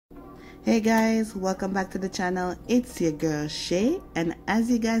Hey guys, welcome back to the channel. It's your girl Shay, and as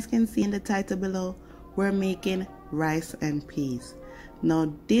you guys can see in the title below, we're making rice and peas.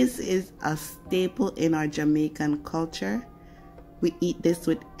 Now this is a staple in our Jamaican culture. We eat this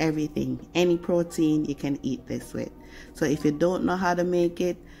with everything. Any protein you can eat this with. So if you don't know how to make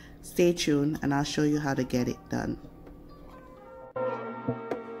it, stay tuned and I'll show you how to get it done.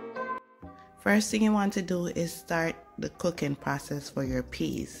 First thing you want to do is start the cooking process for your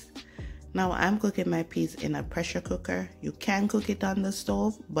peas. Now I'm cooking my peas in a pressure cooker. You can cook it on the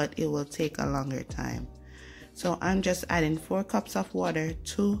stove, but it will take a longer time. So I'm just adding 4 cups of water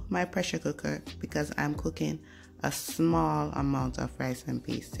to my pressure cooker because I'm cooking a small amount of rice and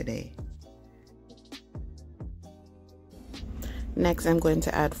peas today. Next, I'm going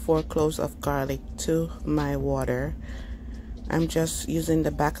to add 4 cloves of garlic to my water. I'm just using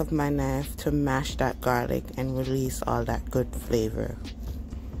the back of my knife to mash that garlic and release all that good flavor.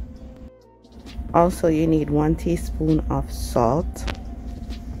 Also, you need 1 teaspoon of salt.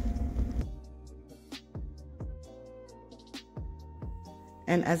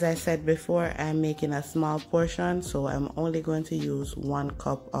 And as I said before, I'm making a small portion, so I'm only going to use 1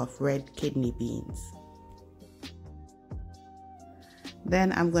 cup of red kidney beans.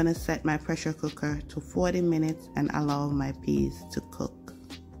 Then I'm going to set my pressure cooker to 40 minutes and allow my peas to cook.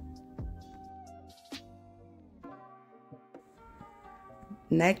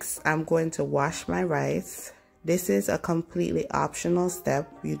 Next, I'm going to wash my rice. This is a completely optional step.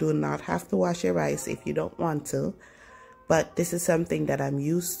 You do not have to wash your rice if you don't want to. But this is something that I'm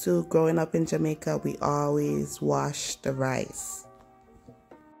used to. Growing up in Jamaica, we always wash the rice.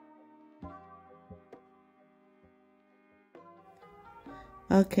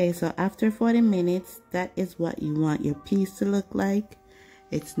 Okay, so after 40 minutes, that is what you want your peas to look like.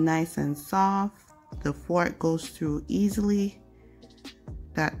 It's nice and soft. The fork goes through easily.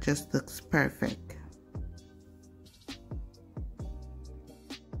 That just looks perfect.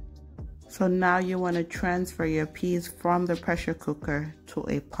 So now you want to transfer your peas from the pressure cooker to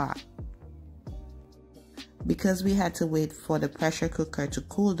a pot. Because we had to wait for the pressure cooker to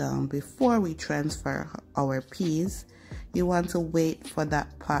cool down before we transfer our peas, you want to wait for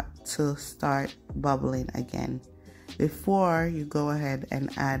that pot to start bubbling again before you go ahead and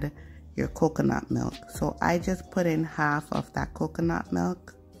add your coconut milk. So I just put in half of that coconut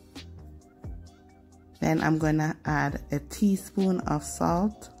milk. Then I'm going to add a teaspoon of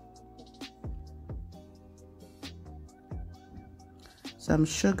salt, some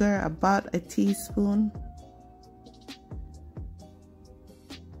sugar, about a teaspoon,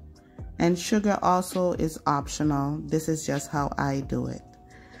 and sugar also is optional. This is just how I do it.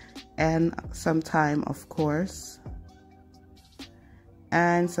 And some thyme, of course,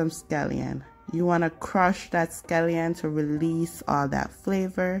 and some scallion. You want to crush that scallion to release all that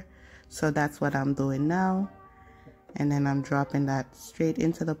flavor. So that's what I'm doing now. And then I'm dropping that straight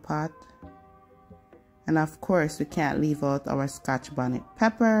into the pot. And of course, we can't leave out our scotch bonnet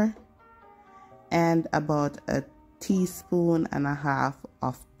pepper and about a teaspoon and a half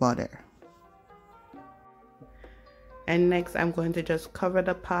of butter. And next, I'm going to just cover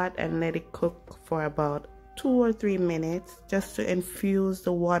the pot and let it cook for about 2 or 3 minutes just to infuse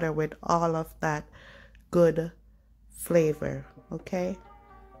the water with all of that good flavor, okay?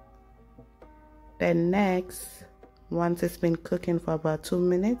 Then next, once it's been cooking for about 2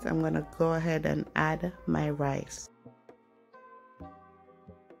 minutes, I'm going to go ahead and add my rice.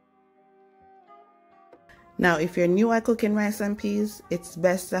 Now, if you're new at cooking rice and peas, it's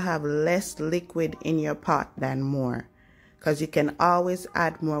best to have less liquid in your pot than more, because you can always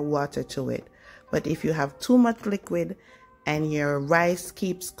add more water to it. But if you have too much liquid and your rice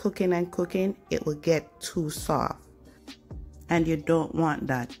keeps cooking and cooking, it will get too soft. And you don't want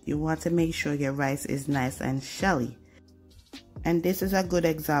that. You want to make sure your rice is nice and shelly. And this is a good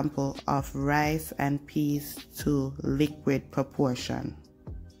example of rice and peas to liquid proportion.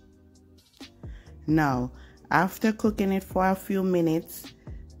 Now, after cooking it for a few minutes,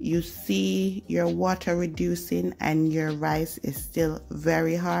 you see your water reducing and your rice is still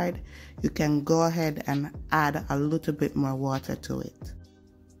very hard. You can go ahead and add a little bit more water to it.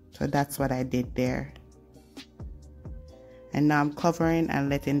 So that's what I did there. And now I'm covering and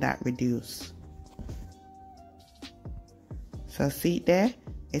letting that reduce. So see there,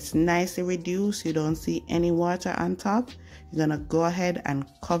 it's nicely reduced. You don't see any water on top. You're gonna go ahead and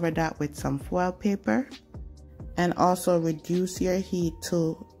cover that with some foil paper. And also reduce your heat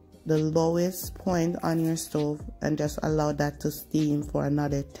to the lowest point on your stove and just allow that to steam for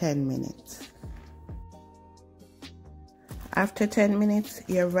another 10 minutes. After 10 minutes,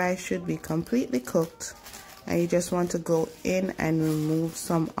 your rice should be completely cooked. and you just want to go in and remove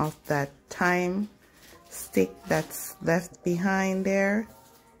some of that thyme stick that's left behind there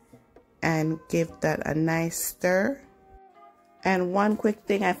and give that a nice stir. And one quick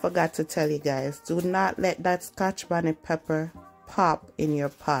thing I forgot to tell you guys, do not let that scotch bonnet pepper pop in your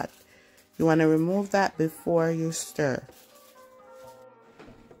pot. You want to remove that before you stir.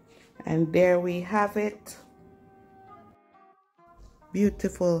 And there we have it.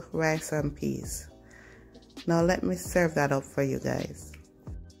 Beautiful rice and peas. Now let me serve that up for you guys.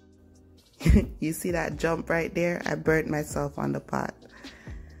 You see that jump right there? I burnt myself on the pot.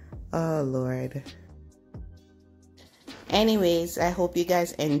 Oh Lord. Anyways, I hope you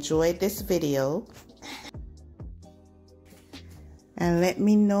guys enjoyed this video. And let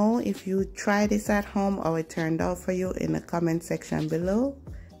me know if you try this at home or it turned out for you in the comment section below.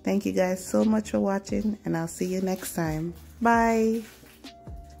 Thank you guys so much for watching, and I'll see you next time. Bye.